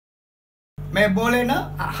मैं बोले ना?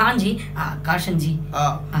 हाँ जी, caution जी.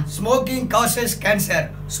 Smoking causes cancer.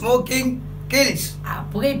 Smoking kills.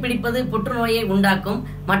 புகைப்பிடிப்பது புற்றுநோயை உண்டாக்கும்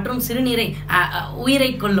மற்றும் சிறுநீரை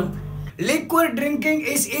உயிரை கொல்லும். Liquid drinking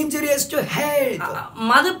is injurious to health.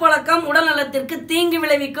 மது பழக்கம் உடல் நலத்திற்கு தீங்கு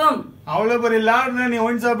விளைவிக்கும். அவ்வளவு பெரிய லாட்னா நீ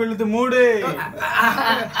ஒயின் ஷாப் இழுத்து மூடு.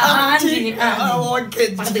 ஓகே,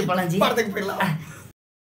 படத்துக்கு போலாம் ஜி. படத்துக்கு போலாம்.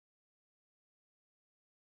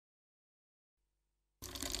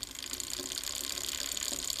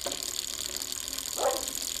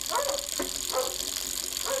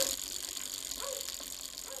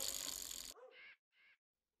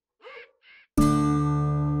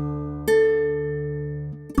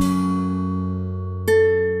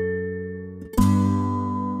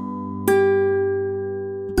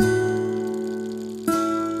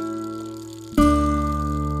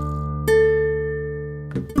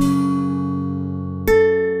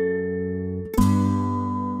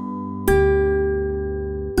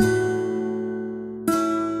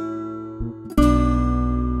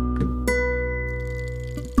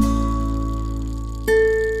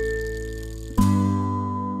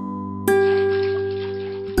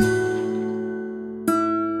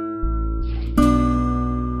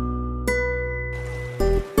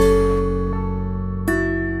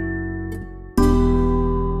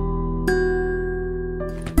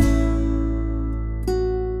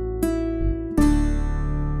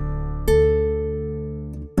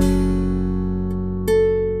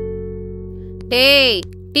 டேய்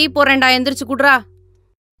டீ போறேன்டா, எந்திரிச்சு குடுறா.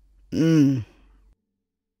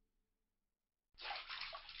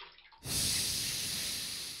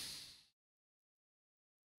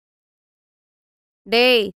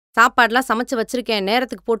 டேய் சாப்பாடுலாம் சமைச்சு வச்சிருக்கேன்,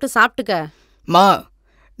 நேரத்துக்கு போட்டு சாப்பிட்டுக்க. மா,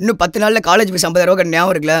 இன்னும் 10 நாள்ல காலேஜ் ஃபீஸ் 50,000 ரூபாய்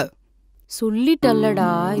ஞாபகம் இருக்குல்ல? சொல்லிட்டல்லடா,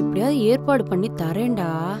 இப்படியாவது ஏற்பாடு பண்ணி தரேன்டா.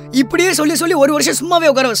 இப்படியே சொல்லி சொல்லி ஒரு வருஷம்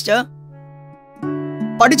சும்மாவே உட்கார வச்சிட்டா.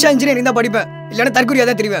 படிச்சா இன்ஜினியரிங் தான் படிப்பேன், இல்லைன்னா தற்கொலையா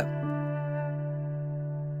தான் தெரிவேன்.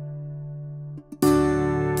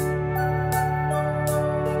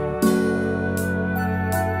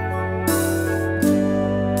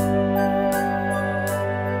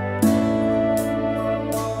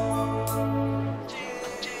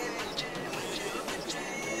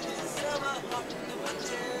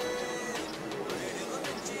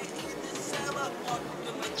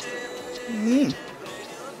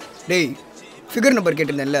 டேய், ஃபிகர் நம்பர்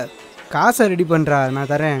கேட்டிருந்தேன்ல, காசை ரெடி பண்றா,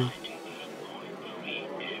 நான் தரேன்.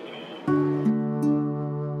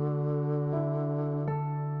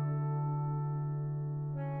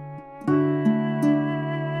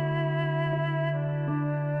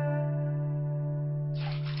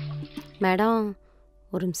 மேடம்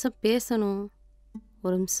ஒரு நிமிஷம் பேசணும்,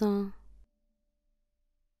 ஒரு நிமிஷம்.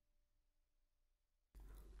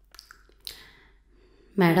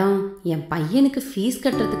 மேடம், என் பையனுக்கு ஃபீஸ்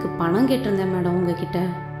கட்டுறதுக்கு பணம் கேட்டிருந்தேன் மேடம் உங்ககிட்ட.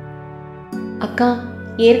 அக்கா,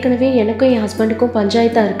 ஏற்கனவே எனக்கும் என் ஹஸ்பண்டுக்கும்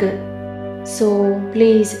பஞ்சாயத்தாக இருக்குது. ஸோ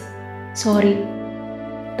ப்ளீஸ், சாரி,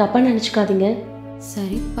 தப்பாக நினச்சிக்காதீங்க.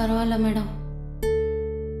 சரி, பரவாயில்ல மேடம்.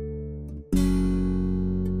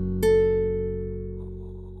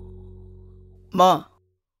 மா,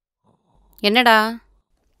 என்னடா?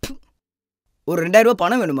 ஒரு 2000 ரூபாய்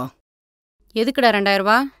பணம் வேணுமா? எதுக்குடா 2000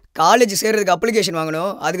 ரூபா? காலேஜ் சேர்றதுக்கு அப்ளிகேஷன்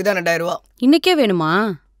வாங்கணும், அதுக்கு தான் 2000 ரூபாய். இன்னைக்கே வேணுமா?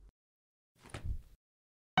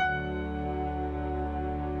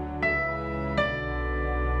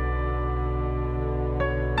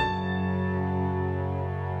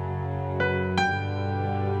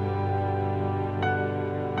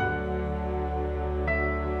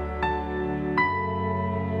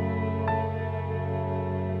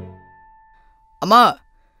 அம்மா,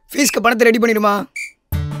 ஃபீஸ்க்கு பணத்தை ரெடி பண்ணிடுமா?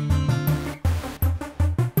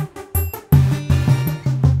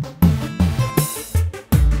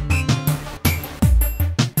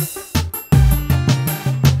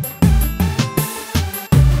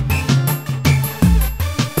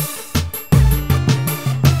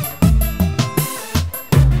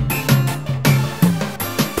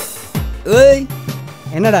 ஏய்,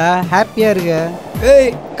 என்னடா ஹாப்பியா இருக்க?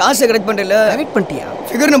 ஏய், காசை கரெக்ட் பண்றல? கரெக்ட் பண்ணிட்டியா?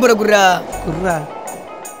 ஃபிகர் நம்பரை குர்ரா. குர்ரா.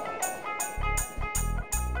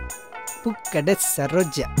 புக்கட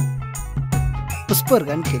சரோஜா புஷ்பா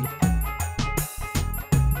இருக்கான்னு கேளு.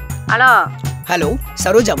 ஹலோ. ஹலோ,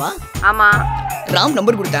 சரோஜாவா? ஆமா. ராம்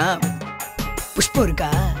நம்பர் கொடுத்தேன். புஷ்பா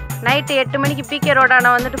இருக்கா? நைட்டு 8 மணிக்கு பிகே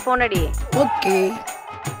ரோடான வந்துட்டு போன் அடி. ஓகே.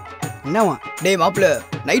 என்னவா? டேய் மாப்பிள்ள,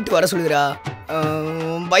 நைட்டு வர சொல்லுதுடா.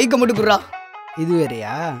 பைக்கை மட்டும் குர்ரா. இது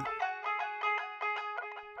வேறையா?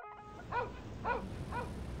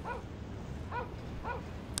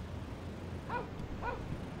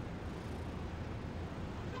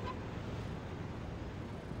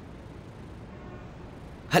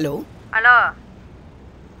 ஹலோ. ஹலோ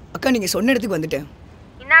அக்கா நீங்கள் சொன்ன இடத்துக்கு வந்துட்டேன்.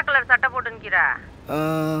 என்ன கலர் சட்டை போட்டுன்னுக்கிறா?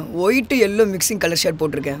 White yellow mixing colour shirt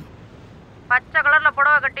போட்டிருக்கேன். பச்சை கலரில்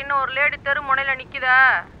புடவை கட்டின்னு ஒரு லேடி தெரு முனையில் நிற்குதா?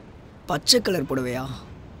 பச்சை கலர் புடவையா?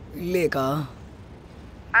 இல்லையேக்கா.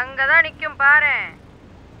 அங்கே தான் நிற்கும் பாரு.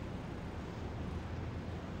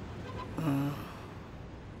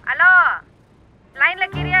 ஹலோ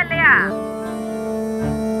லைனில் கிரியா இல்லையா?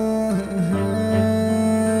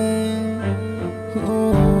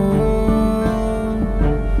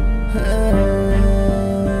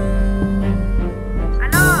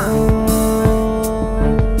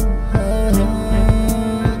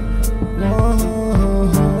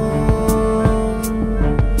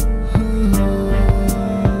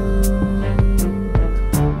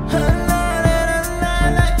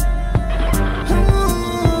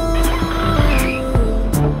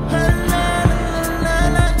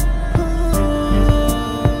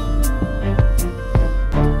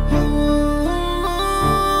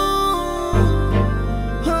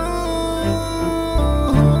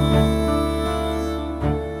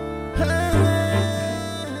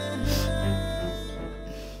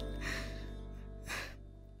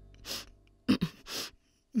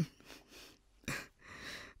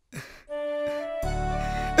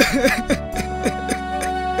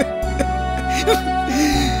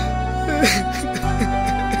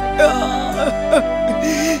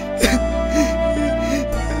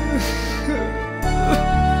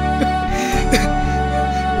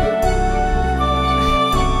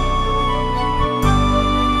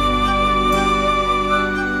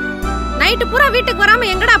 நைட்டு பூரா வீட்டுக்கு வராம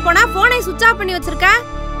எங்கடா போனா? போனை சுவிட்ச் ஆஃப் பண்ணி வச்சிருக்க.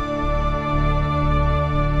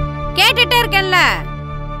 கேட்டுட்டே இருக்கேன்ல.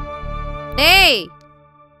 டேய்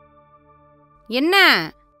என்ன?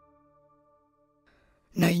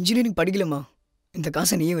 நான் இன்ஜினியரிங் படிக்கலம்மா. இந்த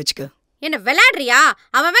காசை நீயே வச்சுக்க. என்ன விளையாடுறியா?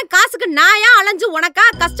 அவன் காசுக்கு நாயா அலைஞ்சு உனக்கா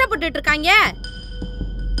கஷ்டப்பட்டுட்டு இருக்காங்க.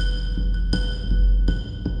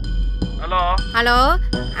 ஹலோ ஹலோ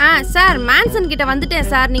சார், மேன்சன் கிட்ட வந்துட்டேன்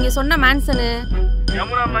சார். நீங்க சொன்ன மேன்சனு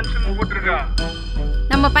ஜமுனா மென்ஷன் போட்டுருக்கா.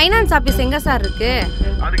 நம்ம ஃபைனான்ஸ் ஆபீஸ் எங்க சார் இருக்கு?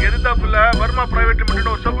 அதுக்கு எதிர்த்தாப்புல வர்மா பிரைவேட் லிமிடெட்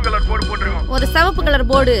ஒரு சிவப்பு கலர் போர்டு போட்டுருக்கோம். ஒரு சிவப்பு கலர்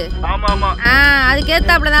போர்டு? ஆமா ஆமா. அதுக்கு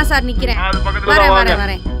எதிர்த்தாப்புல தான் சார் நிக்கிறேன். அது பக்கத்துல வரேன் வாங்க. வரேன்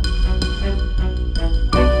வரேன்.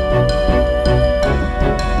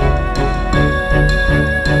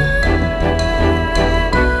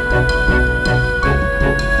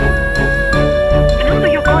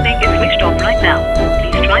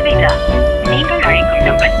 நீங்கள் அழைக்கும்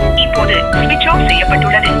நம்பர் இப்போது ஸ்விட்ச் ஆஃப்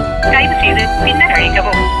செய்யப்பட்டுள்ளது. தயவு செய்து பின்னர்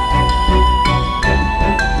அழைக்கவும்.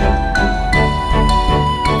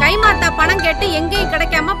 கைமாத்தா பணம் கேட்டு எங்கேயும்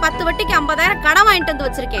கிடைக்காம 10 வட்டிக்கு 50,000 கடன் வாங்கிட்டு வந்து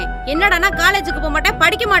வச்சிருக்கேன். என்னடானா காலேஜுக்கு போக மாட்டேன்,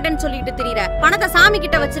 படிக்க மாட்டேன்னு சொல்லிட்டு திரியற. பணத்தை சாமி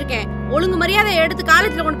கிட்ட வச்சிருக்கேன். ஒழுங்கு மரியாதை எடுத்து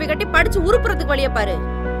காலேஜ்ல கொண்டு போய் கட்டி படிச்சு உருப்புறதுக்கு வழிய பாரு.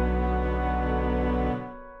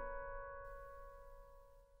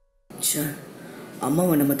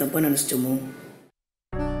 அம்மாவை நம்ம தப்பா நினைச்சிட்டோமோ?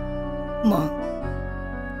 அம்மா,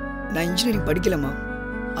 நான் இன்ஜினியரிங் படிக்கலம்மா,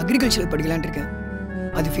 அக்ரிகல்ச்சர் படிக்கலான் இருக்கேன்.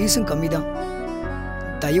 அது ஃபீஸும் கம்மி தான்.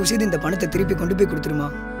 தயவு செய்து இந்த பணத்தை திருப்பி கொண்டு போய் கொடுத்துருமா.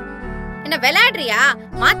 என்ன விளையாடுறியா?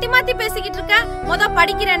 மாத்தி மாத்தி பேசிக்கிட்டு இருக்க. முத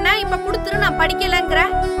படிக்கிறேன்னா இப்ப கொடுத்துரு நான் படிக்கலங்கிற.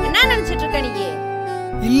 என்ன நினைச்சிட்டு இருக்க நீ?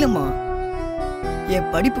 இல்லம்மா,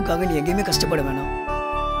 என் படிப்புக்காக நீ எங்கேயுமே கஷ்டப்பட வேணாம்.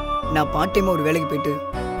 நான் பார்ட் டைமா ஒரு வேலைக்கு போயிட்டு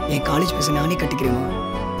என் காலேஜ் பீஸை நானே கட்டிக்கிறேம்மா.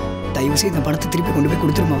 தயவு செய்து இந்த பணத்தை திருப்பி கொண்டு போய்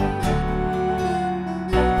கொடுத்துருமா.